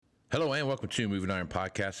Hello and welcome to Moving Iron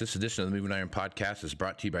Podcast. This edition of the Moving Iron Podcast is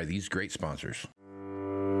brought to you by these great sponsors.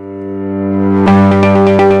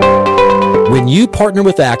 When you partner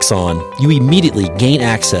with Axon, you immediately gain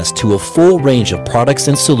access to a full range of products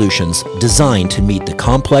and solutions designed to meet the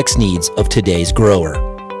complex needs of today's grower.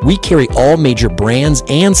 We carry all major brands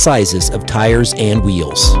and sizes of tires and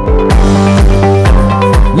wheels.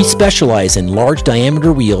 We specialize in large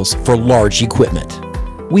diameter wheels for large equipment.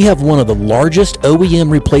 We have one of the largest OEM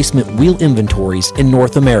replacement wheel inventories in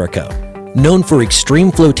North America. Known for extreme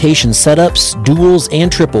flotation setups, duals, and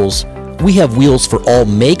triples, we have wheels for all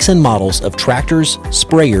makes and models of tractors,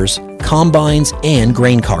 sprayers, combines, and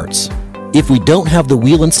grain carts. If we don't have the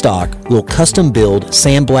wheel in stock, we'll custom build,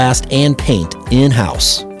 sandblast, and paint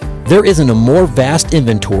in-house. There isn't a more vast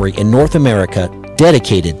inventory in North America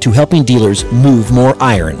dedicated to helping dealers move more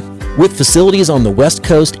iron. With facilities on the West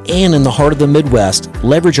Coast and in the heart of the Midwest,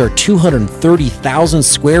 leverage our 230,000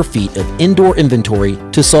 square feet of indoor inventory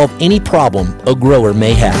to solve any problem a grower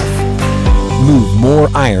may have. Move more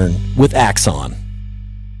iron with Axon.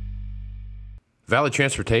 Valley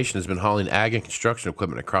Transportation has been hauling ag and construction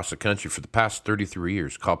equipment across the country for the past 33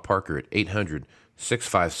 years. Call Parker at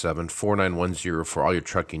 800-657-4910 for all your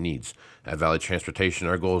trucking needs. At Valley Transportation,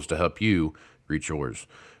 our goal is to help you reach yours.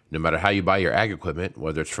 No matter how you buy your ag equipment,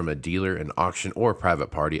 whether it's from a dealer, an auction, or a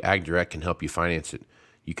private party, AgDirect can help you finance it.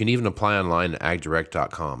 You can even apply online at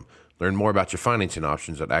agdirect.com. Learn more about your financing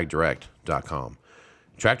options at agdirect.com.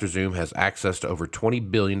 TractorZoom has access to over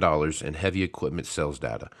 $20 billion in heavy equipment sales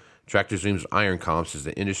data. TractorZoom's Iron Comps is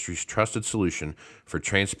the industry's trusted solution for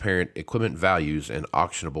transparent equipment values and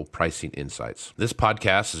auctionable pricing insights. This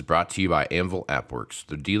podcast is brought to you by Anvil AppWorks.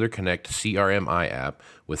 The Dealer Connect CRMI app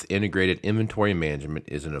with integrated inventory management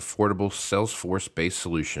is an affordable Salesforce-based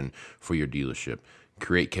solution for your dealership.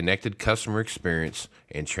 Create connected customer experience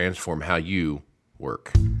and transform how you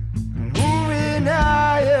work. Moving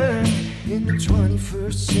iron in the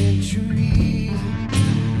 21st century.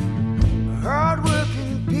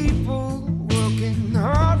 Hard-working people working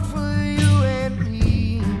hard for you and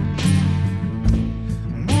me.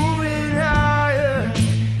 Moving iron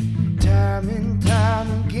time and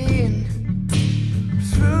time again.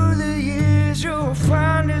 Through the years you'll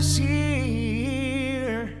find us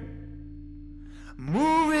here.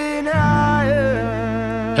 Moving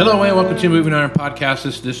iron. Hello and welcome to Moving Iron Podcast.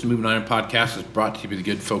 This edition of Moving Iron Podcast is brought to you by the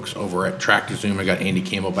good folks over at TractorZoom. I got Andy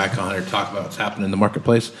Campbell back on here to talk about what's happening in the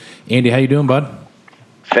marketplace. Andy, how you doing, bud?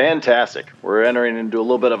 Fantastic. We're entering into a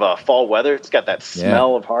little bit of a fall weather. It's got that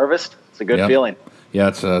smell of harvest. It's a good feeling. Yeah,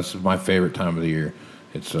 it's my favorite time of the year.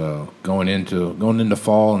 It's going into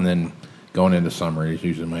fall and then going into summer. It's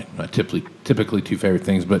usually my typically two favorite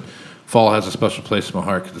things, but fall has a special place in my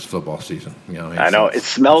heart because it's football season. You know, I know. It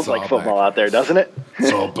smells like football out there, doesn't it?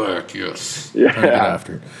 It's all back, yes. Yeah. Trying to get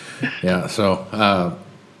after it. Yeah, so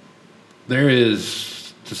there is...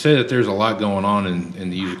 To say that there's a lot going on in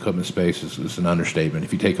the used equipment space is an understatement.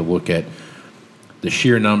 If you take a look at the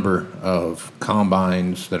sheer number of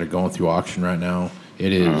combines that are going through auction right now,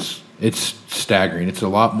 it's staggering. It's a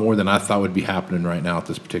lot more than I thought would be happening right now at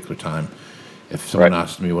this particular time. If someone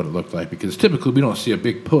asked me what it looked like, because typically we don't see a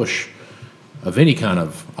big push of any kind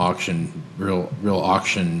of auction, real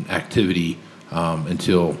auction activity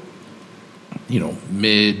until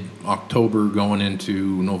mid-October going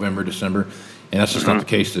into November, December. And that's just not the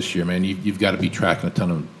case this year, man. You've got to be tracking a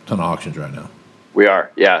ton of auctions right now. We are,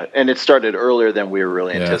 yeah. And it started earlier than we were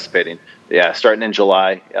really anticipating. Yeah, starting in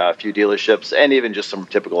July, a few dealerships and even just some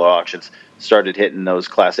typical auctions started hitting those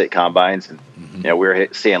Class 8 combines. And we were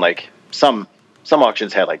seeing like some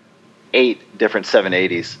auctions had like 8 different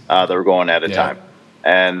 780s that were going at a time.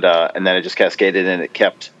 And then it just cascaded and it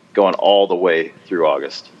kept going all the way through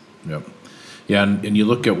August. Yep. Yeah, and you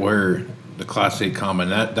look at where the Class 8 combine,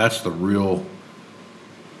 that's the real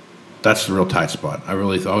tight spot. I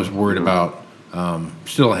was worried about,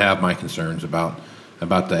 still have my concerns about the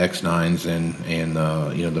X9s and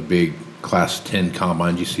the big Class 10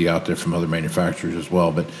 combines you see out there from other manufacturers as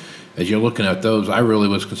well. But as you're looking at those, I really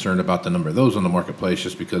was concerned about the number of those on the marketplace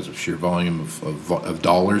just because of sheer volume of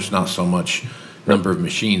dollars, not so much number of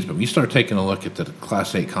machines. But when you start taking a look at the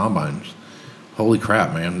Class 8 combines, holy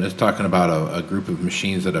crap, man. It's talking about a group of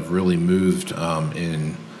machines that have really moved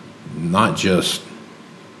in not just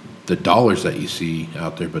the dollars that you see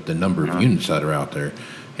out there, but the number of units that are out there.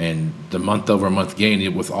 And the month-over-month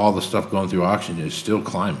gain, with all the stuff going through auction, is still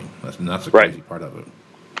climbing. That's the crazy part of it.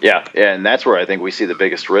 Yeah, and that's where I think we see the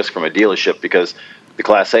biggest risk from a dealership because the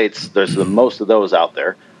Class 8s, there's the most of those out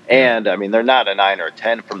there. And, I mean, they're not a 9 or a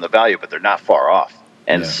 10 from the value, but they're not far off.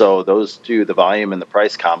 And so those two, the volume and the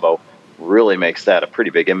price combo, really makes that a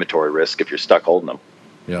pretty big inventory risk if you're stuck holding them.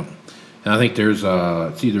 Yep. And I think there's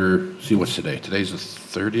it's either, see what's today? Today's the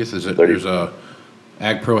 30th. Is it? 30th. There's a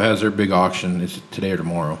Ag Pro has their big auction. Is it today or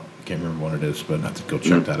tomorrow? I can't remember when it is, but I have to go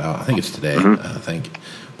check that out. I think it's today. I think.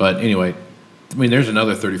 But anyway, I mean, there's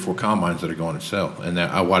another 34 combines that are going to sell, and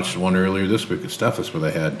I watched one earlier this week at Steffes where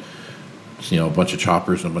they had, a bunch of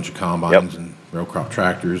choppers and a bunch of combines and row crop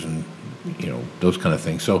tractors and those kind of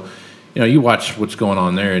things. So, you watch what's going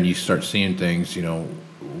on there, and you start seeing things.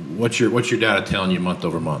 What's your data telling you month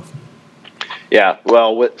over month? Yeah,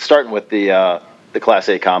 well, starting with the Class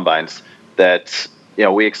A combines, that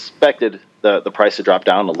we expected the price to drop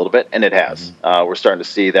down a little bit, and it has. We're starting to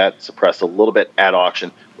see that suppress a little bit at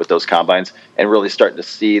auction with those combines, and really starting to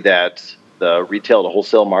see that the retail to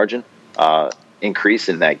wholesale margin increase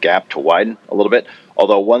in that gap to widen a little bit.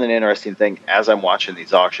 Although one interesting thing, as I'm watching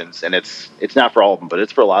these auctions, and it's not for all of them, but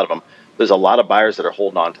it's for a lot of them, there's a lot of buyers that are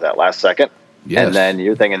holding on to that last second. Yes. And then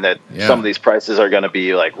you're thinking that some of these prices are going to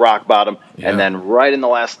be like rock bottom, and then right in the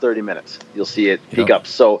last 30 minutes, you'll see it peak up.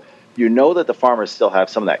 So that the farmers still have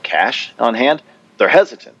some of that cash on hand. They're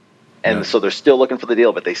hesitant, and so they're still looking for the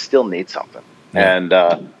deal, but they still need something. And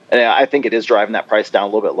I think it is driving that price down a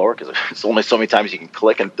little bit lower because it's only so many times you can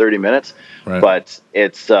click in 30 minutes. Right. But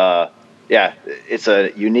it's it's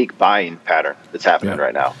a unique buying pattern that's happening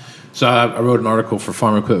right now. So I wrote an article for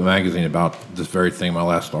Farm Equipment Magazine about this very thing. My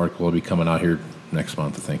last article will be coming out here next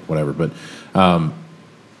month, I think, whatever. But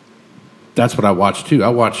that's what I watched too. I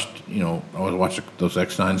watched those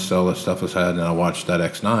X9s sell that stuff was had, and I watched that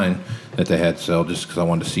X9 that they had sell just because I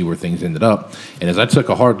wanted to see where things ended up. And as I took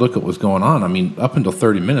a hard look at what was going on, I mean, up until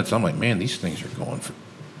 30 minutes, I'm like, man, these things are going for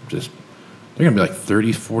they're going to be like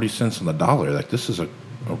 30, 40 cents on the dollar. Like, this is a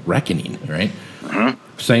reckoning, right?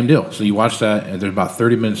 Same deal. So you watch that, and there's about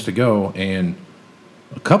 30 minutes to go, and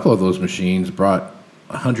a couple of those machines brought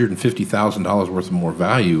 $150,000 worth of more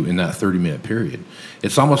value in that 30-minute period.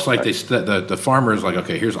 It's almost like the farmer is like,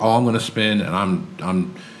 okay, here's all I'm going to spend,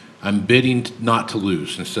 and I'm bidding not to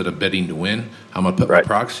lose instead of bidding to win. I'm going to put my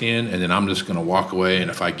proxy in, and then I'm just going to walk away,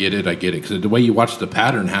 and if I get it, I get it. Because the way you watch the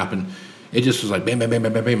pattern happen, it just was like bam, bam, bam,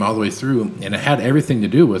 bam, bam, bam, all the way through, and it had everything to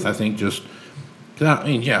do with, I think, just – I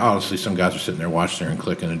mean, obviously some guys are sitting there watching there and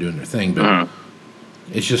clicking and doing their thing, but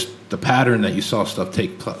it's just the pattern that you saw stuff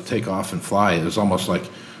take off and fly. It was almost like,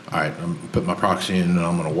 all right, I'm putting my proxy in and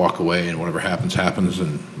I'm going to walk away, and whatever happens, happens,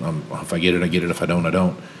 and if I get it, I get it. If I don't, I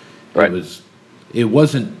don't. Right. There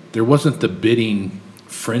wasn't the bidding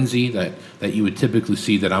frenzy that you would typically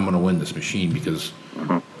see that I'm going to win this machine, because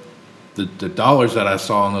the dollars that I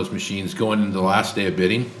saw on those machines going into the last day of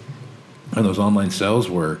bidding on those online sales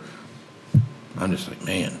were, I'm just like,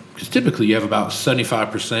 man, because typically you have about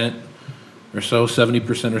 75% or so,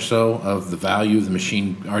 70% or so of the value of the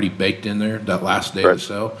machine already baked in there that last day of the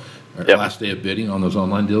sale, or last day of bidding on those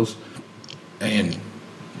online deals. And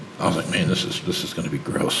I was like, man, this is going to be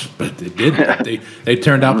gross. But it did. They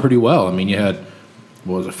turned out pretty well. I mean, you had,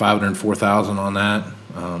 what was it, 504,000 on that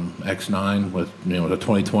X9 with the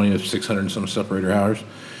 2020 with 600 and some separator hours.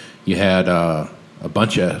 You had a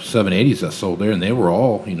bunch of 780s that sold there, and they were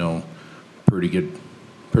all pretty good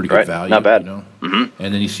value. Not bad. And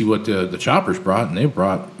then you see what the choppers brought, and they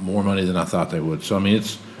brought more money than I thought they would. So I mean,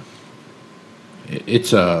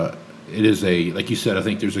 it is a, like you said, I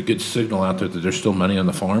think there's a good signal out there that there's still money on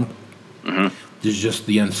the farm. There's just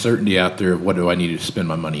the uncertainty out there of what do I need to spend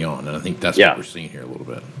my money on, and I think that's what we're seeing here a little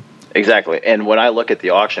bit. Exactly. And when I look at the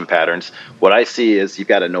auction patterns, what I see is you've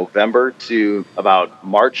got a November to about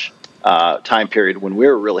March time period when we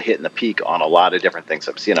were really hitting the peak on a lot of different things.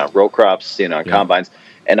 I'm seeing on row crops, seeing on combines.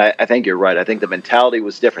 And I think you're right. I think the mentality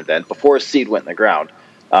was different then, before seed went in the ground,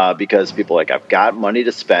 because people are like, I've got money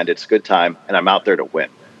to spend. It's a good time, and I'm out there to win.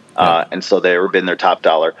 And so they were bidding their top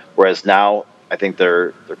dollar. Whereas now, I think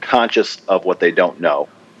they're conscious of what they don't know.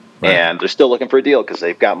 And they're still looking for a deal because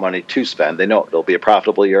they've got money to spend. They know it'll be a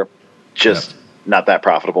profitable year, just not that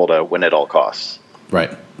profitable to win at all costs.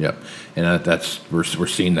 Right. Yep. And we're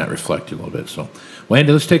seeing that reflected a little bit. So, well,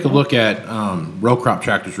 Andy, let's take a look at row crop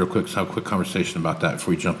tractors real quick. Let's have a quick conversation about that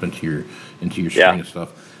before we jump into your screen and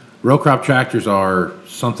stuff. Row crop tractors are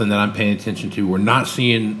something that I'm paying attention to. We're not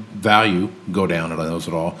seeing value go down on those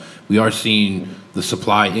at all. We are seeing the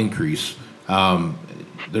supply increase.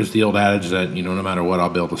 There's the old adage that no matter what, I'll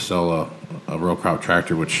be able to sell a row crop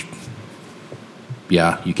tractor, which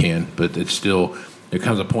you can, but it's still. There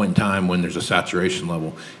comes a point in time when there's a saturation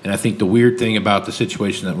level. And I think the weird thing about the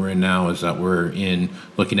situation that we're in now is that we're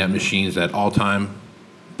looking at machines at all-time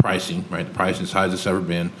pricing, right? The pricing as high as it's ever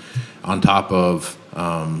been, on top of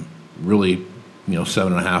really,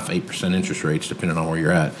 7.5%, 8% interest rates, depending on where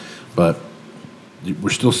you're at. But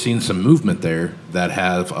we're still seeing some movement there that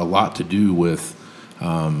have a lot to do with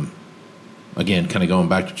Again, kind of going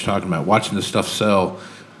back to talking about watching this stuff sell.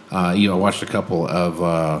 I watched a couple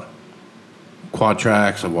of quad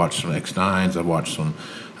tracks. I've watched some X9s. I've watched some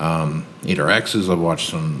 8RXs. I've watched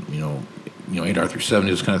some 8R370s,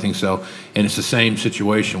 this kind of thing sell. And it's the same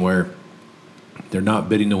situation where they're not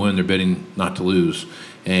bidding to win, they're bidding not to lose.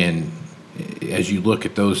 And as you look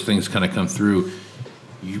at those things kind of come through,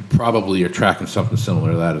 you probably are tracking something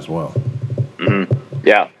similar to that as well. Mm-hmm.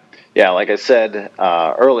 Yeah. Like I said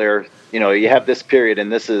earlier, you have this period,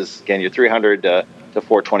 and this is, again, your 300 to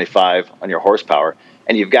 425 on your horsepower,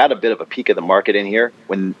 and you've got a bit of a peak of the market in here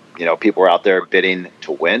when people are out there bidding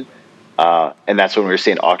to win, and that's when we're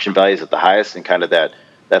seeing auction values at the highest, and kind of that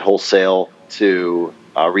wholesale to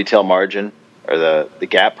retail margin, or the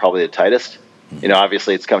gap probably the tightest.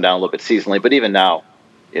 Obviously it's come down a little bit seasonally, but even now,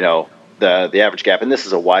 the average gap, and this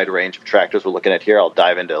is a wide range of tractors we're looking at here. I'll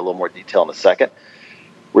dive into a little more detail in a second.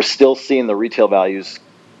 We're still seeing the retail values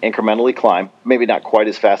incrementally climb, maybe not quite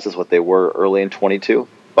as fast as what they were early in 22,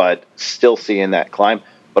 but still seeing that climb.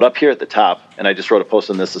 But up here at the top, and I just wrote a post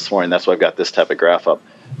on this morning, that's why I've got this type of graph up,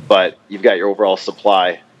 but you've got your overall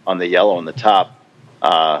supply on the yellow on the top.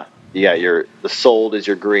 You got the sold is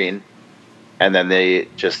your green, and then the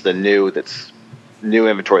new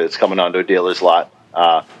inventory that's coming onto a dealer's lot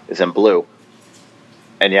is in blue.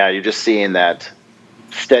 And you're just seeing that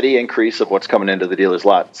steady increase of what's coming into the dealer's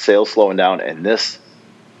lot, sales slowing down, and this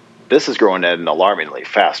is growing at an alarmingly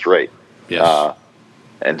fast rate. Yes.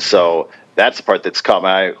 And so that's the part that's caught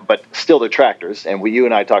my eye. But still, they're tractors, and you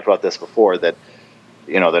and I talked about this before, that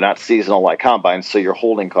they're not seasonal like combines, so your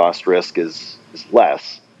holding cost risk is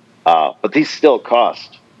less. But these still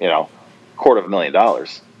cost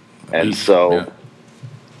 $250,000, and so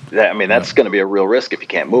that's going to be a real risk if you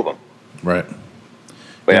can't move them. Right.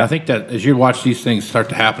 But I think that as you watch these things start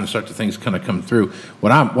to happen, things kind of come through,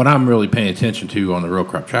 what I'm really paying attention to on the row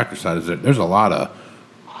crop tractor side is that there's a lot of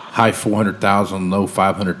high $400,000, low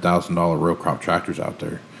 $500,000 row crop tractors out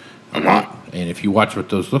there, a lot. And if you watch what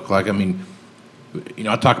those look like,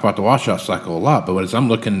 I talk about the washout cycle a lot, but as I'm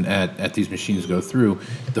looking at these machines go through,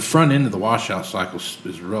 the front end of the washout cycle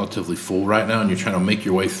is relatively full right now, and you're trying to make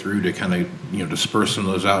your way through to kind of disperse some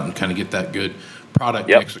of those out and kind of get that good product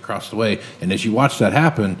mix across the way. And as you watch that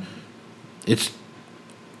happen, it's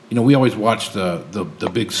we always watch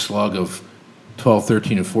the big slug of 12,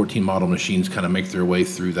 13, and 14 model machines kind of make their way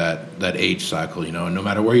through that age cycle. And no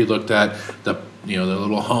matter where you looked at, the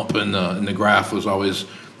little hump in the graph was always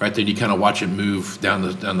right there. You kind of watch it move down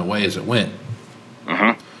the way as it went.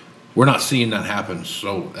 Mm-hmm. We're not seeing that happen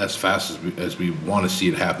as fast as we want to see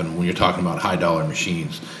it happen when you're talking about high dollar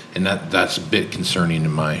machines, and that's a bit concerning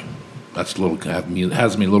in my. That's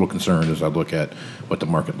has me a little concerned as I look at what the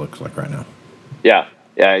market looks like right now. Yeah,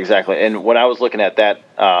 exactly. And when I was looking at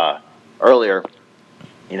that earlier,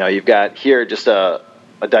 you've got here just a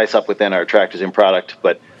dice up within our tractors in product,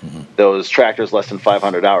 but those tractors less than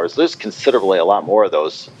 500 hours, there's considerably a lot more of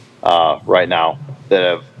those right now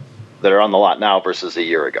that are on the lot now versus a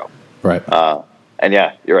year ago. Right. And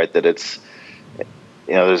you're right that it's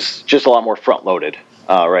there's just a lot more front loaded.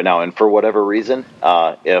 Right now, and for whatever reason,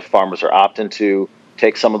 if farmers are opting to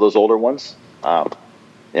take some of those older ones, for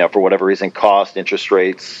whatever reason, cost, interest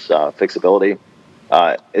rates, fixability,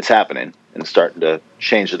 it's happening and starting to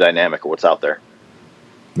change the dynamic of what's out there.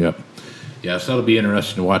 Yep. Yeah, so it'll be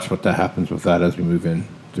interesting to watch what that happens with that as we move in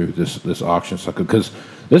through this auction cycle, because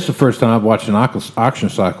this is the first time I've watched an auction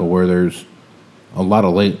cycle where there's a lot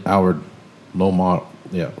of late houred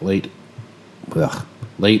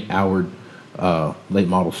late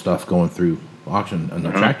model stuff going through auction on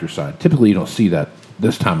the tractor side. Typically, you don't see that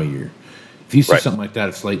this time of year. If you see something like that,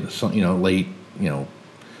 it's late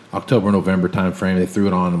October, November time frame. They threw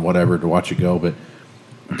it on and whatever to watch it go. But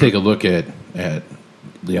take a look at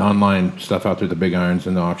the online stuff out there, the big irons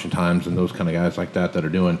and the auction times and those kind of guys like that are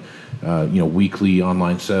doing weekly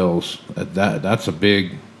online sales. That's a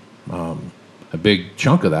big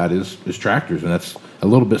chunk of that is tractors, and that's a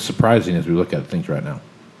little bit surprising as we look at things right now.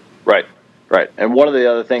 Right. And one of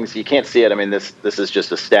the other things, you can't see it, this is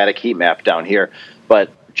just a static heat map down here,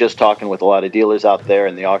 but just talking with a lot of dealers out there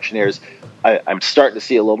and the auctioneers, I'm starting to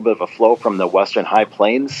see a little bit of a flow from the western high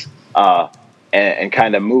plains and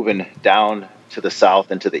kind of moving down to the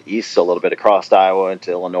south and to the east, a little bit across Iowa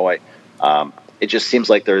into Illinois. It just seems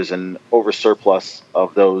like there's an oversurplus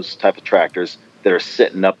of those type of tractors that are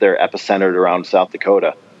sitting up there epicentered around South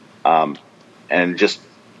Dakota and just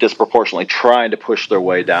disproportionately trying to push their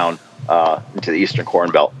way down into the eastern corn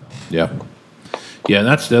belt. Yeah, and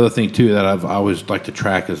that's the other thing too that I've always liked to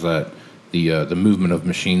track is that the movement of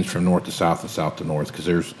machines from north to south and south to north, because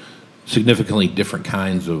there's significantly different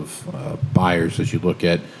kinds of buyers as you look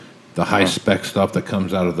at the high spec stuff that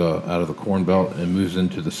comes out of the Corn Belt and moves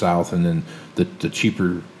into the South, and then the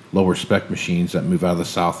cheaper, lower spec machines that move out of the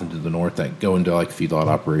South into the North that go into like feedlot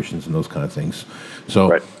operations and those kind of things.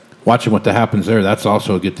 So watching what that happens there, that's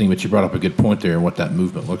also a good thing. But you brought up a good point there and what that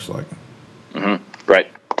movement looks like.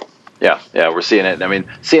 Right. Yeah, we're seeing it. I mean,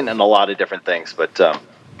 seeing it in a lot of different things, but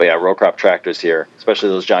yeah, row crop tractors here, especially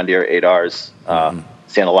those John Deere 8Rs,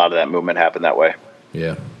 seeing a lot of that movement happen that way.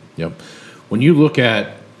 Yeah. Yep. When you look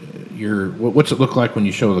at what's it look like when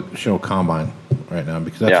you show a combine right now?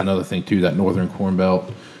 Because that's another thing too. That northern Corn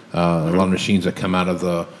Belt, a lot of machines that come out of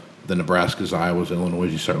the Nebraskas, Iowas, Illinois.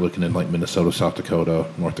 You start looking at like Minnesota, South Dakota,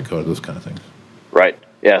 North Dakota, those kind of things. Right.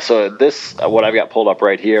 Yeah. So this, what I've got pulled up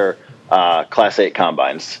right here, Class 8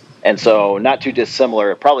 combines, and so not too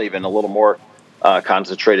dissimilar. Probably even a little more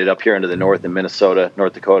concentrated up here into the north in Minnesota,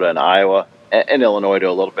 North Dakota, and Iowa, and Illinois to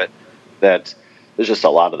a little bit. That there's just a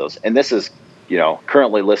lot of those, and this is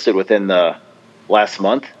currently listed within the last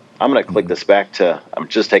month. I'm going to click this back to, I'm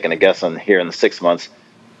just taking a guess on here in the 6 months,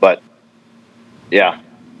 but yeah,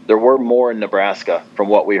 there were more in Nebraska from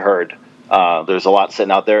what we heard. There's a lot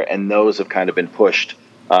sitting out there, and those have kind of been pushed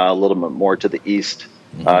a little bit more to the east,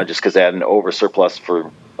 just because they had an over surplus for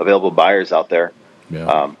available buyers out there.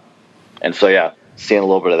 Yeah. And so, yeah, seeing a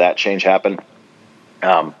little bit of that change happen.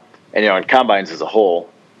 And, in combines as a whole,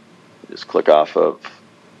 just click off of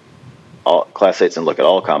all Class 8s and look at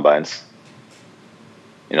all combines.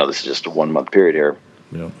 This is just a 1 month period here.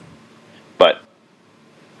 Yeah. But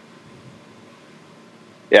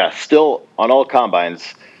yeah, still on all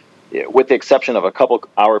combines, with the exception of a couple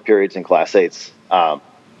hour periods in Class 8s,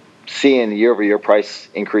 seeing year-over-year price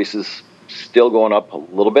increases still going up a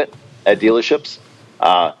little bit at dealerships.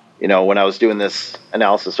 When I was doing this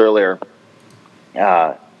analysis earlier,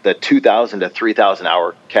 the 2,000 to 3,000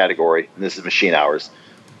 hour category, and this is machine hours,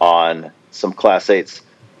 on some Class 8s,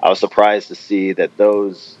 I was surprised to see that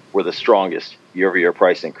those were the strongest year-over-year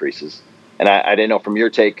price increases. And I didn't know from your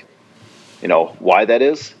take, why that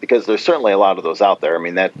is, because there's certainly a lot of those out there. I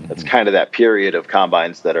mean, that's kind of that period of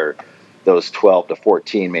combines that are those 12 to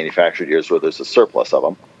 14 manufactured years where there's a surplus of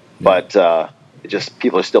them. Yeah. But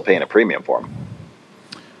people are still paying a premium for them.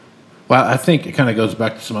 Well, I think it kind of goes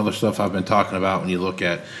back to some other stuff I've been talking about when you look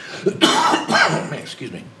at,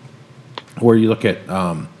 excuse me, where you look at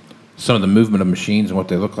some of the movement of machines and what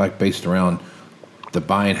they look like based around the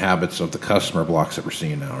buying habits of the customer blocks that we're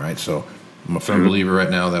seeing now, right? So I'm a firm believer right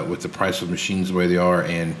now that with the price of machines the way they are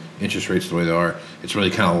and interest rates the way they are, it's really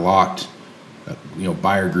kind of locked,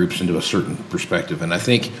 buyer groups into a certain perspective. And I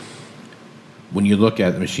think when you look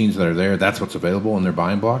at the machines that are there, that's what's available in their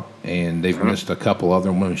buying block. And they've missed a couple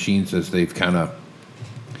other machines as they've kind of,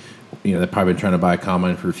 they've probably been trying to buy a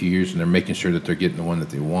combine for a few years, and they're making sure that they're getting the one that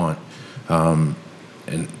they want. And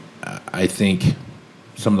I think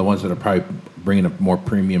some of the ones that are probably bringing a more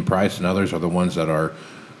premium price than others are the ones that are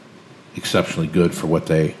exceptionally good for what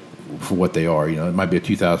they are. It might be a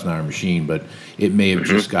 2,000-hour machine, but it may have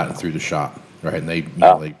just gotten through the shop, right? And they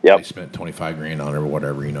spent $25,000 on it or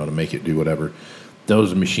whatever, to make it do whatever.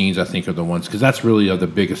 Those machines, I think, are the ones, because that's really the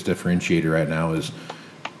biggest differentiator right now is,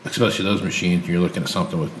 especially those machines. You're looking at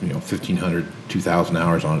something with 1,500, 2,000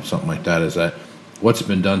 hours on it, something like that. Is that what's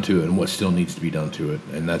been done to it and what still needs to be done to it,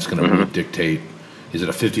 and that's going to really dictate. Is it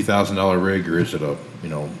a $50,000 rig or is it a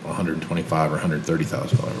 $125,000 or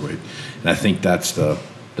 $130,000 rig? And I think that's the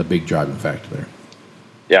big driving factor there.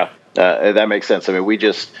 Yeah, that makes sense. I mean, we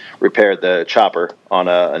just repaired the chopper on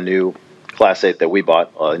a new Class 8 that we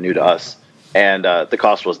bought, new to us, and the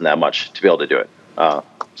cost wasn't that much to be able to do it.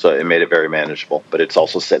 So it made it very manageable, but it's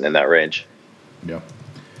also sitting in that range. Yeah.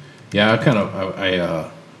 Yeah, I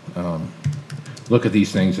look at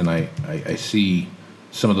these things and I see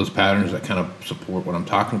some of those patterns that kind of support what I'm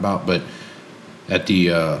talking about, but at the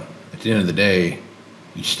end of the day,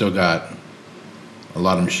 you still got a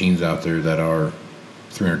lot of machines out there that are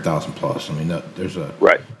 300,000 plus. I mean, there's a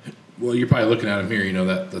right. Well, you're probably looking at them here.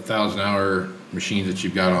 That the 1,000-hour machines that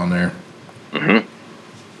you've got on there. Mm-hmm.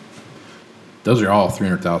 Those are all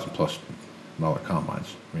 300,000 plus dollar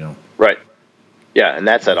combines. Right. Yeah, and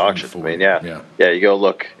that's at auction. I mean, yeah. You go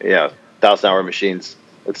look. Yeah, 1,000-hour machines.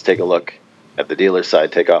 Let's take a look at the dealer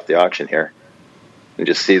side. Take off the auction here, and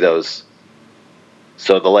just see those.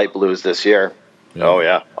 So the light blues this year. Yeah. Oh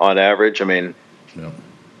yeah, on average, I mean,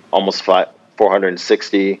 almost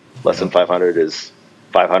 460. Less than 500 is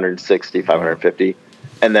 560, 550.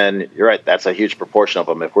 And then you're right. That's a huge proportion of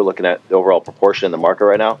them. If we're looking at the overall proportion in the market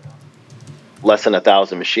right now, less than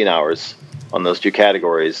 1,000 machine hours on those two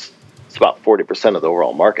categories. It's about 40% of the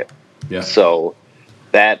overall market. Yeah. So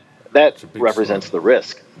that that a big represents slug. the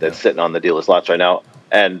risk that's sitting on the dealer's lots right now.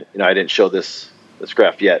 And I didn't show this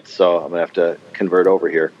graph yet, so I'm gonna have to convert over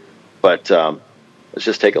here. But let's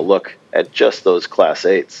just take a look at just those Class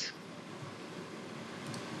 8s.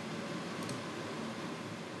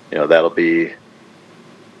 That'll be,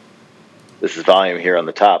 this is volume here on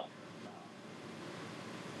the top.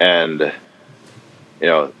 And,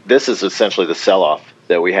 this is essentially the sell-off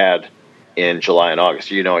that we had in July and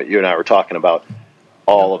August. You and I were talking about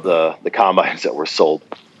all of the combines that were sold.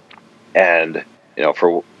 And,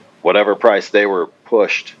 for whatever price they were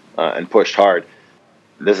pushed and pushed hard,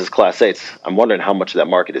 this is Class 8s. I'm wondering how much of that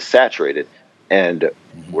market is saturated. And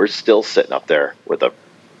we're still sitting up there with a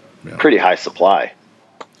pretty high supply.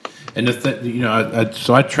 And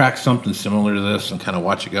so I track something similar to this and kind of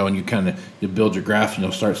watch it go, and you build your graph, and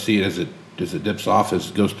you'll start to see it as it dips off, as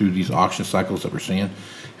it goes through these auction cycles that we're seeing,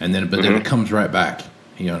 and then then it comes right back.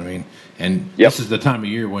 You know what I mean? And this is the time of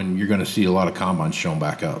year when you're going to see a lot of combines showing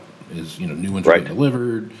back up. New ones are getting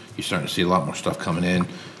delivered. You're starting to see a lot more stuff coming in, and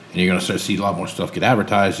you're going to start to see a lot more stuff get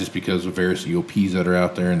advertised just because of various EOPs that are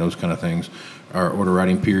out there and those kind of things, or order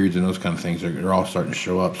writing periods and those kind of things. They're all starting to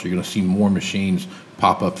show up. So you're going to see more machines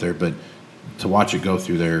pop up there. But to watch it go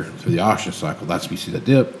through the auction cycle, that's when you see the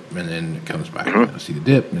dip, and then it comes back. You see the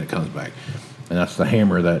dip, and it comes back. And that's the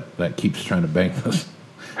hammer that keeps trying to bank those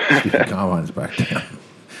stupid combines back down.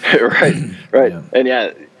 Right. Yeah. And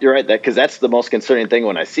you're right, because that's the most concerning thing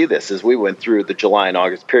when I see this is we went through the July and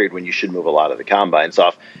August period when you should move a lot of the combines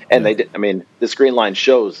off, and they did. I mean, this green line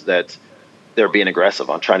shows that they're being aggressive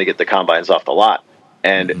on trying to get the combines off the lot,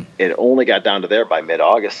 and it only got down to there by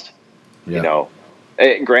mid-August.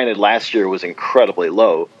 And granted, last year was incredibly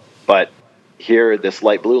low, but here this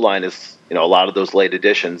light blue line is a lot of those late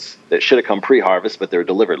additions that should have come pre-harvest, but they're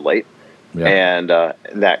delivered late, and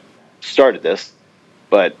that started this.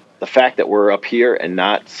 But the fact that we're up here and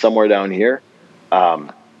not somewhere down here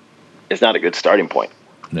is not a good starting point.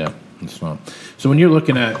 Yeah, it's not. So when you're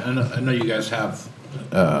looking at, I know you guys have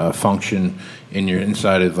a function in your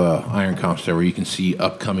inside of Iron Comps there where you can see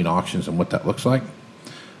upcoming auctions and what that looks like.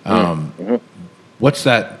 What's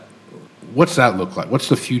that look like? What's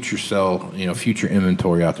the future future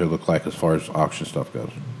inventory out there look like as far as auction stuff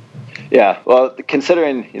goes? Yeah, well,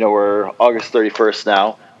 considering we're August 31st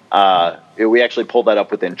now. We actually pulled that up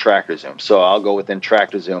within Tractor Zoom. So I'll go within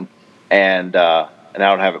Tractor Zoom, and I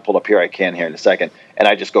don't have it pulled up here. I can here in a second. And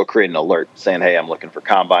I just go create an alert saying, hey, I'm looking for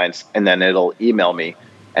combines. And then it'll email me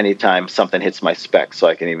anytime something hits my spec. So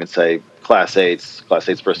I can even say Class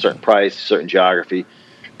 8s for a certain price, certain geography.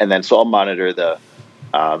 And then so I'll monitor the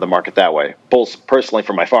market that way. Both personally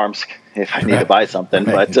for my farms if I need to buy something.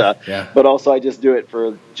 But also I just do it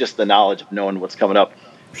for just the knowledge of knowing what's coming up.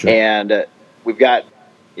 Sure. And we've got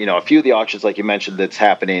a few of the auctions, like you mentioned, that's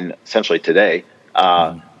happening essentially today.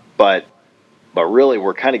 But really,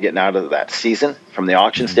 we're kind of getting out of that season from the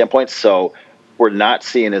auction standpoint. So we're not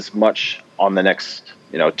seeing as much on the next,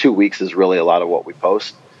 2 weeks is really a lot of what we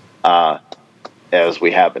post as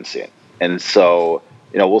we have been seeing. And so,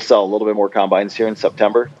 we'll sell a little bit more combines here in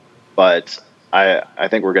September. But I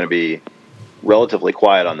think we're going to be relatively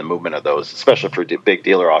quiet on the movement of those, especially for big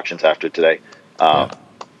dealer auctions after today,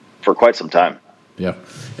 for quite some time. Yeah,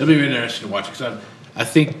 it'll be really interesting to watch because I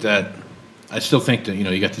still think that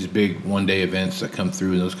you got these big one-day events that come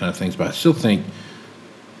through and those kind of things, but I still think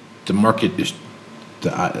the market is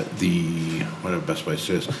the whatever best way to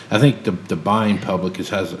say this. I think the buying public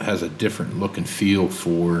has a different look and feel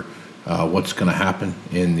for what's going to happen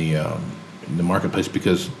in the marketplace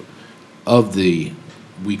because of the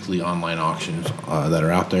weekly online auctions that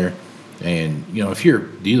are out there. And if you're a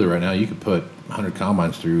dealer right now, you could put 100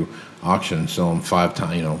 combines through auction and sell them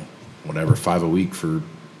 5 a week for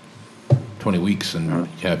 20 weeks, and you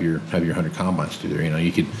have your 100 combines through there.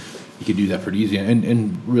 You could do that pretty easy.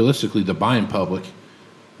 And realistically, the buying public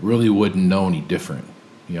really wouldn't know any different.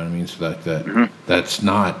 You know what I mean? So that's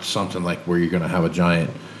not something like where you're going to have a giant,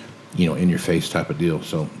 in your face type of deal.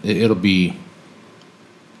 So it's going to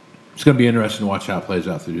be interesting to watch how it plays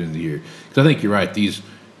out through the end of the year. Because I think you're right.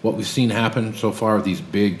 What we've seen happen so far, these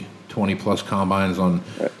big 20-plus combines on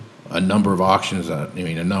a number of auctions.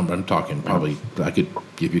 I'm talking probably, I could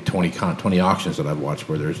give you 20 auctions that I've watched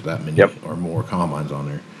where there's that many or more combines on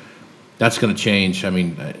there. That's going to change. I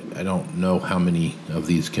mean, I don't know how many of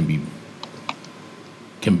these I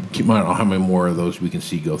don't know how many more of those we can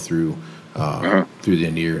see go through through the end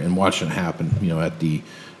of the year, and watching it happen.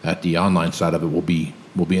 At the online side of it will be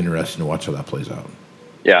interesting to watch how that plays out.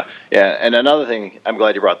 Yeah. And another thing, I'm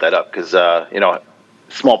glad you brought that up because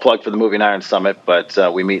small plug for the Moving Iron Summit, but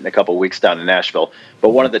we meet in a couple of weeks down in Nashville. But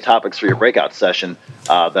one of the topics for your breakout session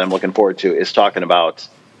that I'm looking forward to is talking about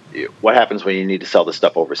what happens when you need to sell this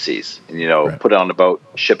stuff overseas and, Right. put it on a boat,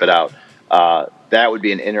 ship it out. That would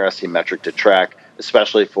be an interesting metric to track,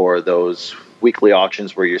 especially for those weekly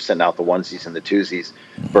auctions where you're sending out the onesies and the twosies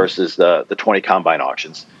versus the 20 combine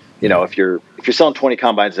auctions. If you're selling 20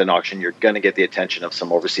 combines at an auction, you're going to get the attention of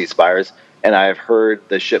some overseas buyers. And I've heard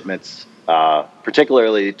the shipments,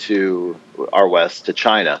 particularly to our west, to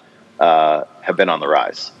China, have been on the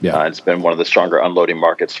rise. Yeah. It's been one of the stronger unloading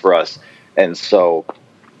markets for us. And so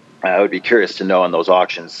I would be curious to know on those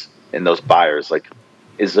auctions and those buyers, like,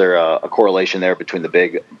 is there a correlation there between the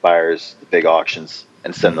big buyers, the big auctions,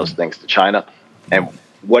 and send those things to China? And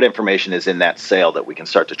what information is in that sale that we can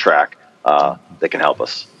start to track that can help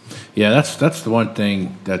us? Yeah, that's the one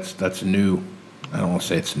thing that's new. I don't want to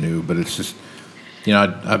say it's new, but it's just,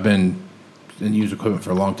 I've been in used equipment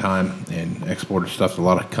for a long time and exported stuff to a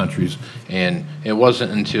lot of countries, and it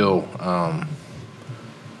wasn't until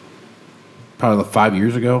probably 5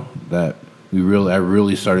 years ago that I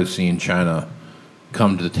really started seeing China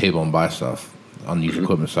come to the table and buy stuff on the used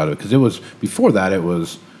equipment side of it. Because it was, before that, it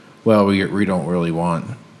was, well, we don't really want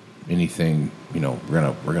anything.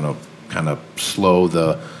 We're gonna kind of slow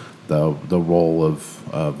the role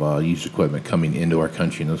of used equipment coming into our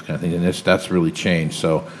country and those kind of things. And that's really changed.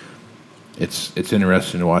 So it's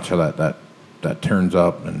interesting to watch how that turns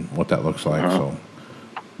up and what that looks like. So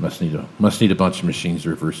must need a bunch of machines to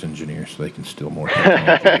reverse engineer so they can steal more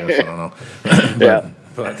technology. I guess. I don't know.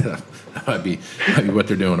 But that might be what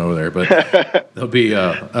they're doing over there. But it'll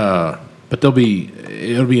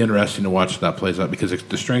be interesting to watch how that plays out, because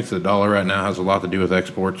the strength of the dollar right now has a lot to do with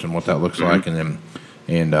exports and what that looks like,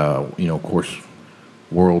 and of course,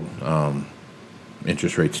 world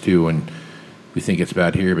interest rates too. And we think it's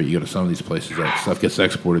bad here, but you go to some of these places that stuff gets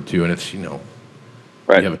exported to, and it's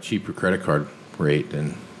Right. you have a cheaper credit card rate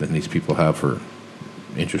than these people have for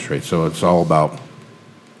interest rates. So it's all about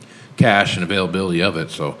cash and availability of it.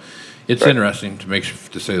 So it's interesting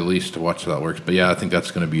to say the least, to watch how that works. But yeah, I think that's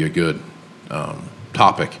going to be a good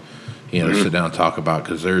topic, to sit down and talk about,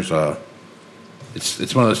 because it's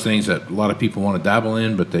one of those things that a lot of people want to dabble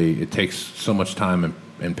in, but it takes so much time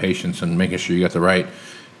and patience and making sure you got the right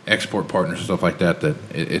export partners and stuff like that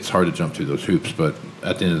it's hard to jump through those hoops. But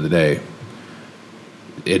at the end of the day,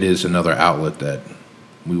 it is another outlet that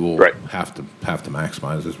we will have to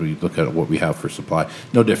maximize as we look at what we have for supply.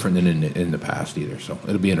 No different than in the past either. So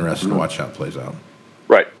it'll be interesting to watch how it plays out.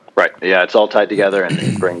 Right. Yeah, it's all tied together, and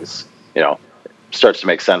it brings, starts to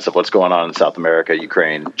make sense of what's going on in South America,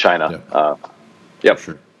 Ukraine, China. Yep.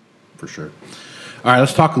 For sure. All right,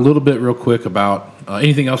 let's talk a little bit real quick about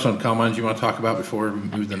anything else on combines you want to talk about before we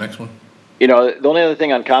move to the next one? The only other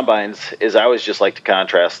thing on combines is I always just like to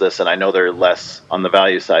contrast this, and I know they're less on the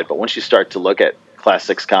value side, but once you start to look at Class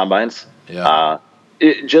 6 combines,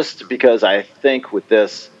 just because I think with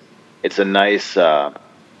this, it's a nice, a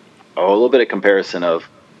little bit of comparison of,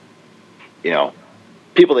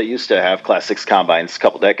 people that used to have Class 6 combines a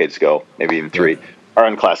couple decades ago, maybe even 3, are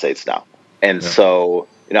in Class 8s now. And so,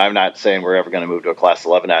 I'm not saying we're ever going to move to a Class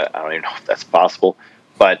 11. I don't even know if that's possible.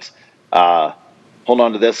 But hold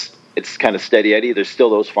on to this. It's kind of steady Eddie. There's still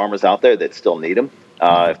those farmers out there that still need them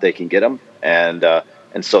if they can get them.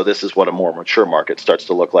 And so this is what a more mature market starts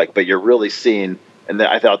to look like. But you're really seeing, and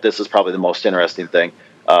I thought this is probably the most interesting thing,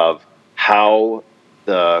 of how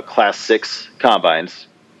the Class 6 combines,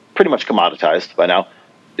 pretty much commoditized by now,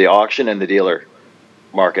 the auction and the dealer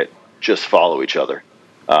market just follow each other.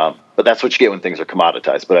 But that's what you get when things are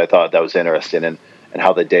commoditized. But I thought that was interesting, and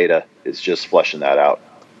how the data is just fleshing that out.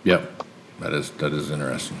 Yep, that is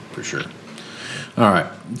interesting for sure. All right,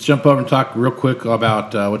 let's jump over and talk real quick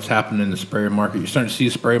about what's happening in the sprayer market. You're starting to see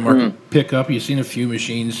the sprayer market pick up. You've seen a few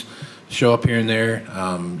machines show up here and there.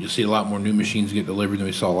 You'll see a lot more new machines get delivered than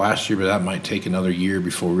we saw last year, but that might take another year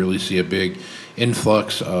before we really see a big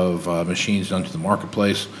influx of machines onto the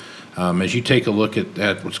marketplace. As you take a look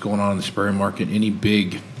at what's going on in the sprayer market, any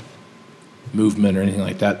big movement or anything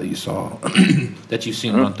like that you saw that you've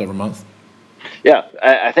seen month over month? Yeah,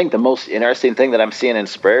 I think the most interesting thing that I'm seeing in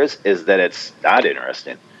sprayers is that it's not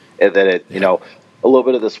interesting. That a little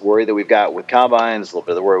bit of this worry that we've got with combines, a little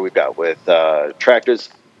bit of the worry we've got with tractors,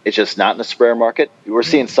 it's just not in the sprayer market. We're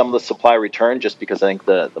seeing some of the supply return just because I think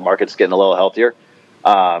the market's getting a little healthier.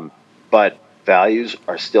 But values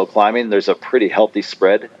are still climbing. There's a pretty healthy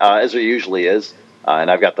spread, as there usually is.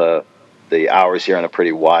 And I've got the hours here on a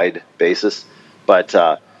pretty wide basis. But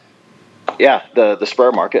the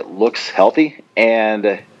sprayer market looks healthy, and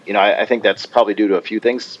I think that's probably due to a few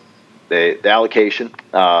things. The allocation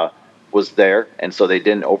was there, and so they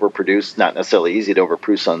didn't overproduce. Not necessarily easy to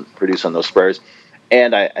overproduce on those sprayers,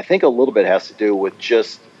 and I think a little bit has to do with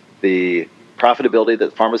just the profitability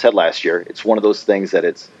that farmers had last year. It's one of those things that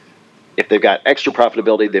if they've got extra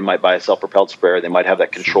profitability, they might buy a self-propelled sprayer. They might have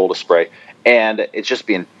that control to spray, and it's just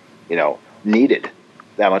being, needed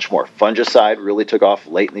that much more. Fungicide really took off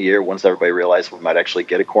late in the year once everybody realized we might actually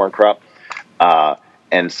get a corn crop,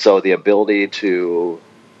 and so the ability to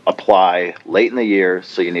apply late in the year,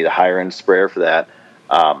 so you need a higher-end sprayer for that.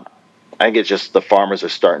 I think it's just the farmers are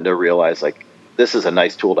starting to realize, like, this is a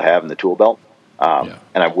nice tool to have in the tool belt, and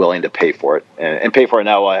I'm willing to pay for it, and pay for it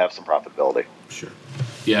now while I have some profitability. Sure.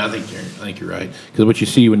 Yeah, I think you're right. Because what you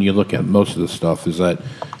see when you look at most of the stuff is that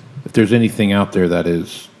if there's anything out there that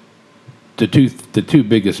is the two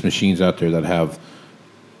biggest machines out there that have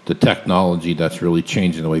the technology that's really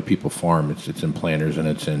changing the way people farm, it's in planters and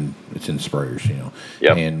it's in sprayers,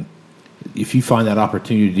 Yep. And if you find that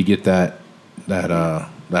opportunity to get that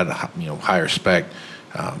higher spec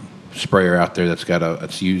sprayer out there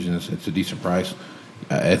that's used and it's a decent price,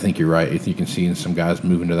 I think you're right. I think you can see some guys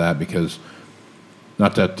moving to that, because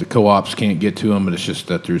not that the co-ops can't get to them, but it's just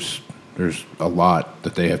that there's a lot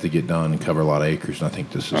that they have to get done and cover a lot of acres. And I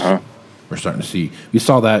think this is we're starting to see. We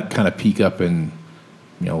saw that kind of peak up in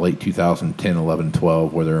late 2010, 11,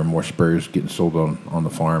 12, where there were more sprayers getting sold on the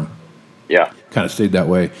farm. Yeah, kind of stayed that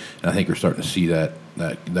way, and I think we're starting to see that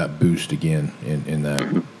boost again in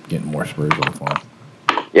that getting more sprayers on the farm.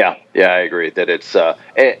 Yeah, I agree that it's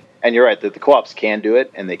and you're right that the co-ops can do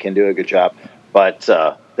it and they can do a good job, but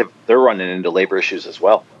they're running into labor issues as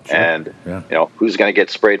well. Sure. And who's going to get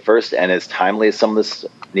sprayed first? And as timely as some of this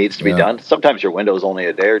needs to be done, sometimes your window is only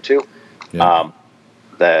a day or two. Yeah.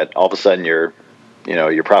 That all of a sudden your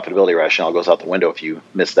profitability rationale goes out the window if you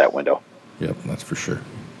miss that window. Yep, that's for sure.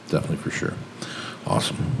 Definitely for sure.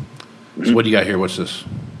 Awesome. So what do you got here? What's this?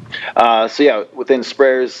 Within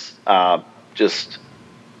sprayers,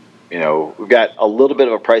 we've got a little bit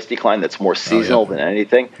of a price decline that's more seasonal than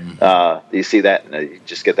anything. You see that, and you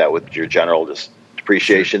just get that with your general just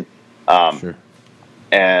depreciation. Sure.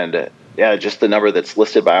 And just the number that's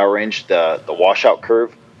listed by our range, the washout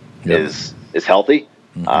curve is healthy.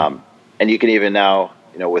 And you can even now,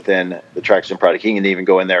 within the traction product, you can even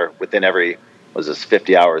go in there within every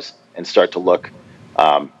 50 hours and start to look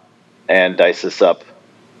and dice this up,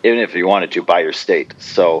 even if you wanted to, by your state.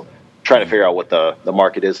 So trying to figure out what the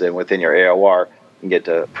market is and within your AOR and get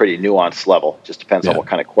to a pretty nuanced level. Just depends on what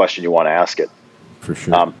kind of question you want to ask it. For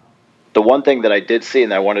sure. The one thing that I did see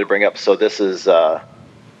and I wanted to bring up, so this is, the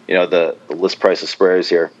list price of sprayers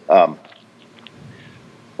here.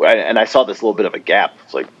 And I saw this little bit of a gap.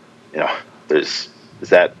 It's like, is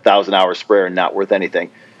that 1,000-hour sprayer not worth anything?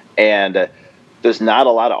 And there's not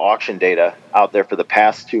a lot of auction data out there for the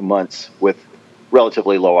past 2 months with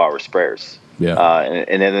relatively low-hour sprayers. Yeah.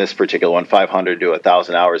 And in this particular one, 500 to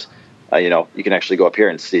 1,000 hours, you can actually go up here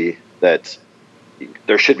and see that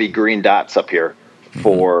there should be green dots up here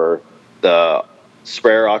for the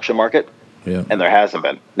sprayer auction market, and there hasn't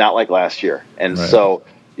been, not like last year. And so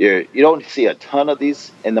you don't see a ton of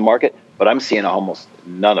these in the market, but I'm seeing almost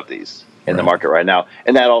none of these in the market right now.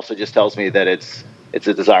 And that also just tells me that it's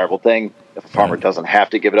a desirable thing. If a farmer doesn't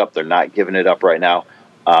have to give it up, they're not giving it up right now.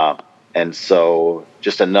 And so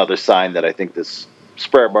just another sign that I think this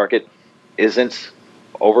sprayer market isn't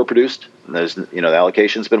overproduced. And there's, the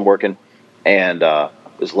allocation's been working, and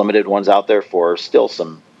there's limited ones out there for still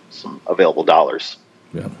some available dollars.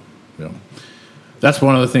 Yeah. That's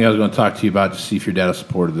one other thing I was going to talk to you about to see if your data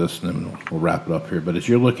supported this, and then we'll wrap it up here. But as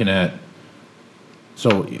you're looking at,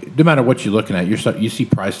 so no matter what you're looking at, you see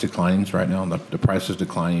price declines right now. The price is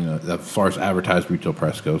declining as far as advertised retail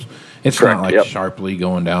price goes. It's not like sharply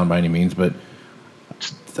going down by any means, but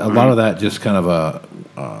a lot of that just kind of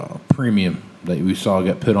a premium that we saw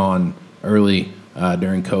get put on early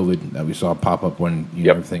during COVID that we saw pop up when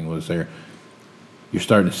everything was there. You're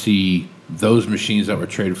starting to see those machines that were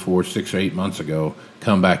traded for 6 or 8 months ago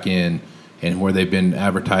come back in, and where they've been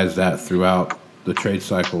advertised at throughout the trade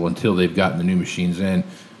cycle until they've gotten the new machines in.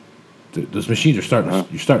 Those machines are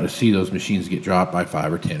you're starting to see those machines get dropped by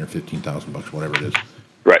 $5,000 or $10,000 or $15,000, whatever it is.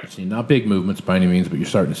 Right. Not big movements by any means, but you're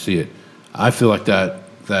starting to see it. I feel like that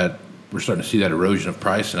we're starting to see that erosion of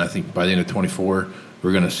price, and I think by the end of 24,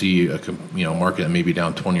 we're going to see a market that may be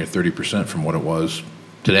down 20 or 30% from what it was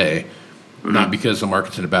today. Not because the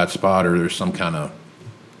market's in a bad spot or there's some kind of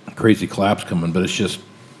crazy collapse coming, but it's just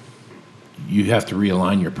you have to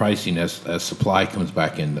realign your pricing as supply comes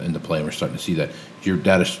back into play, and we're starting to see that. Is your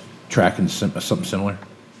data tracking something similar?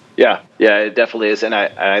 Yeah, it definitely is, and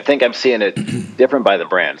I think I'm seeing it different by the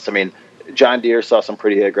brands. I mean, John Deere saw some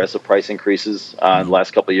pretty aggressive price increases in the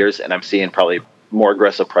last couple of years, and I'm seeing probably more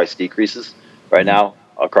aggressive price decreases right now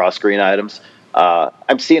across green items.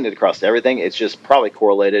 I'm seeing it across everything. It's just probably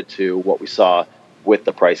correlated to what we saw with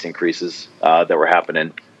the price increases that were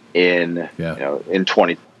happening in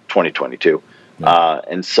 2022. Yeah.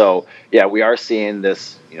 And so, we are seeing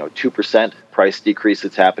this 2% price decrease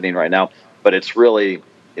that's happening right now, but it's really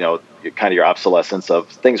kind of your obsolescence of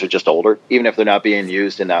things are just older, even if they're not being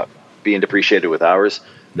used and not being depreciated with hours.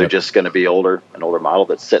 They're just going to be older, an older model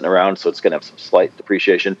that's sitting around, so it's going to have some slight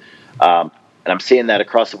depreciation. And I'm seeing that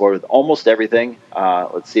across the board with almost everything.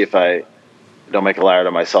 Let's see if I don't make a liar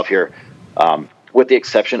to myself here. With the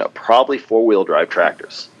exception of probably four-wheel drive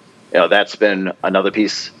tractors. That's been another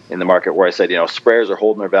piece in the market where I said, sprayers are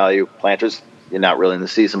holding their value. Planters, not really in the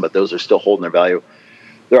season, but those are still holding their value.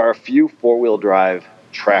 There are a few four-wheel drive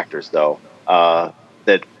tractors, though,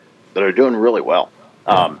 that are doing really well.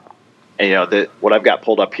 And what I've got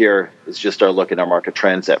pulled up here is just our look at our market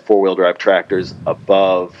trends at four-wheel drive tractors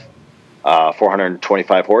above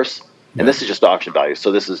 425 horse. And this is just auction value.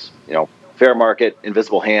 So this is, fair market,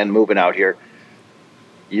 invisible hand moving out here.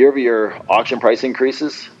 Year-over-year auction price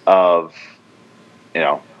increases of,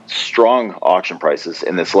 strong auction prices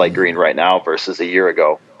in this light green right now versus a year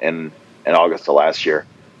ago in August of last year.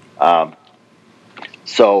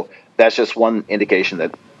 So that's just one indication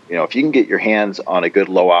that, if you can get your hands on a good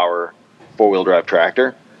low-hour four-wheel drive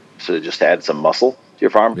tractor, so just add some muscle to your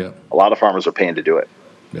farm, a lot of farmers are paying to do it.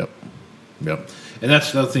 Yep. And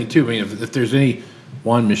that's another thing, too. I mean, if there's any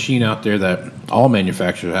one machine out there that all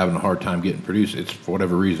manufacturers are having a hard time getting produced, it's, for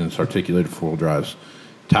whatever reason, it's articulated four-wheel drives.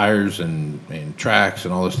 Tires and tracks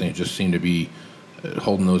and all those things just seem to be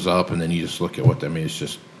holding those up, and then you just look at what, it's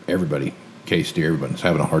just everybody, K-Steer, everybody's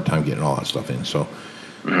having a hard time getting all that stuff in. So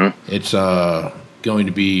it's going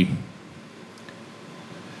to be,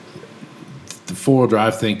 the four-wheel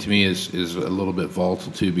drive thing to me is a little bit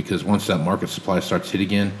volatile too, because once that market supply starts hit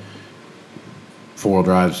again, four-wheel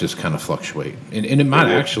drives just kind of fluctuate. And it might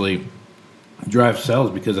actually drive sales,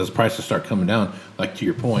 because as prices start coming down, like to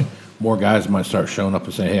your point, more guys might start showing up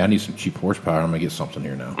and saying, hey, I need some cheap horsepower. I'm going to get something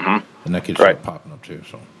here now. And that could start popping up too.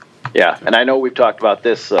 So, and I know we've talked about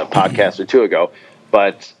this podcast or two ago,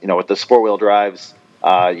 but, with the four-wheel drives,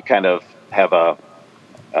 you kind of have a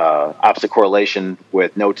opposite correlation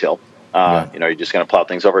with no-till. You're just going to plow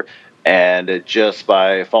things over. And just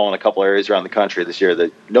by following a couple areas around the country this year,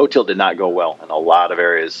 the no-till did not go well in a lot of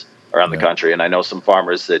areas around the country. And I know some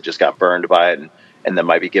farmers that just got burned by it and then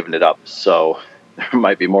might be giving it up. So there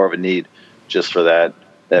might be more of a need just for that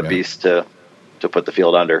beast to put the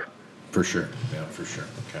field under. For sure. Yeah, for sure.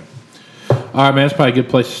 Okay. All right, man. That's probably a good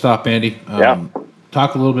place to stop, Andy.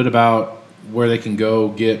 Talk a little bit about where they can go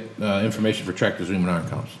get information for Tractor Zoom and Iron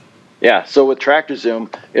Comps. Yeah. So with Tractor Zoom,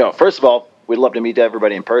 first of all, we'd love to meet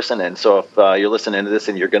everybody in person. And so if you're listening to this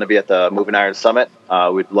and you're going to be at the Moving Iron Summit,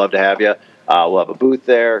 we'd love to have you. We'll have a booth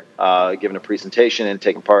there, giving a presentation and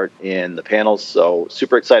taking part in the panels. So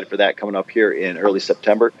super excited for that coming up here in early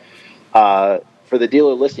September. For the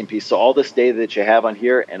dealer listing piece, so all this data that you have on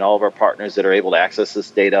here and all of our partners that are able to access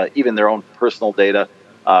this data, even their own personal data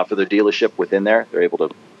for their dealership within there, they're able to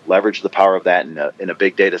leverage the power of that in a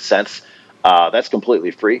big data sense. That's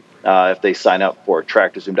completely free if they sign up for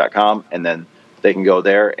TractorZoom.com, and then they can go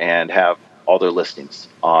there and have all their listings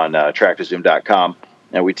on TractorZoom.com,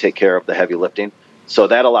 and we take care of the heavy lifting. So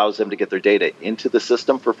that allows them to get their data into the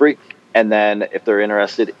system for free. And then if they're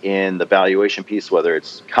interested in the valuation piece, whether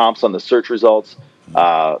it's comps on the search results,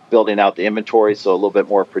 building out the inventory, so a little bit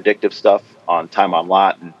more predictive stuff on time on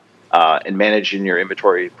lot and managing your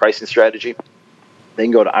inventory pricing strategy, they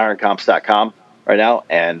can go to ironcomps.com right now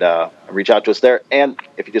and reach out to us there. And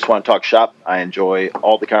if you just want to talk shop, I enjoy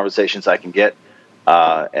all the conversations I can get.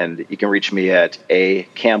 And you can reach me at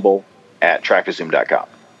acampbell@tractorzoom.com.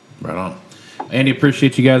 Right on. Andy,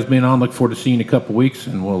 appreciate you guys being on. Look forward to seeing you in a couple weeks,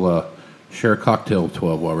 and we'll share a cocktail at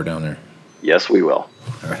 12 while we're down there. Yes, we will.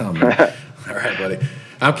 All right, man. All right, buddy.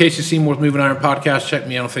 I'm Casey Seymour with Moving Iron Podcast. Check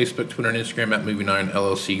me out on Facebook, Twitter, and Instagram at Moving Iron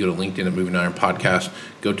LLC. Go to LinkedIn at Moving Iron Podcast.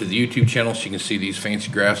 Go to the YouTube channel so you can see these fancy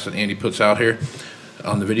graphs that Andy puts out here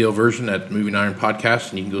on the video version at Moving Iron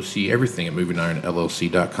Podcast. And you can go see everything at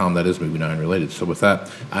movingironllc.com that is Moving Iron related. So with that,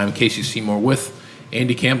 I'm Casey Seymour with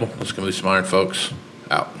Andy Campbell. Let's go move some iron, folks.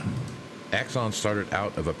 Out. Axon started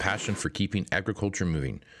out of a passion for keeping agriculture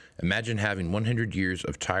moving. Imagine having 100 years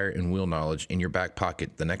of tire and wheel knowledge in your back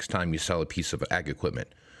pocket the next time you sell a piece of ag equipment.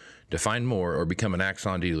 To find more or become an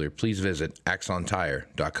Axon dealer, please visit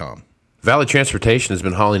axontire.com. Valley Transportation has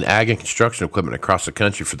been hauling ag and construction equipment across the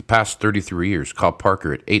country for the past 33 years. Call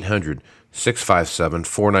Parker at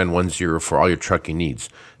 800-657-4910 for all your trucking needs.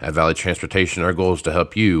 At Valley Transportation, our goal is to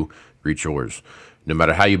help you reach yours. No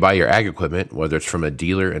matter how you buy your ag equipment, whether it's from a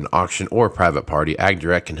dealer, an auction, or a private party,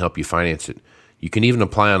 AgDirect can help you finance it. You can even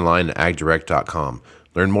apply online at agdirect.com.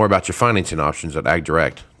 Learn more about your financing options at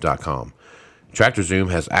agdirect.com.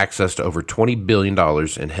 TractorZoom has access to over $20 billion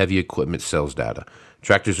in heavy equipment sales data.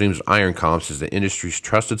 TractorZoom's Iron Comps is the industry's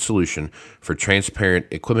trusted solution for transparent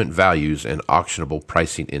equipment values and auctionable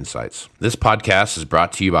pricing insights. This podcast is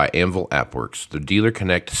brought to you by Anvil AppWorks. The Dealer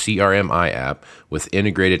Connect CRMI app with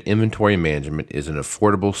integrated inventory management is an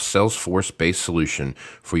affordable Salesforce-based solution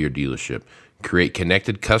for your dealership. Create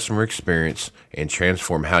connected customer experience and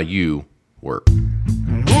transform how you work.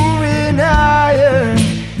 Moving higher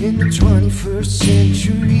in the 21st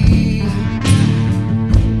century.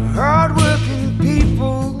 Hard-working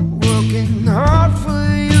people working hard for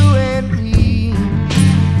you and me.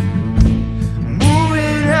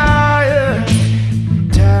 Moving higher,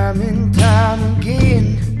 time and time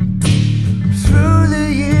again. Through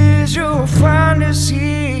the years you'll find us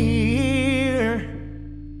here.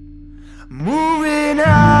 Moving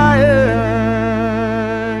higher.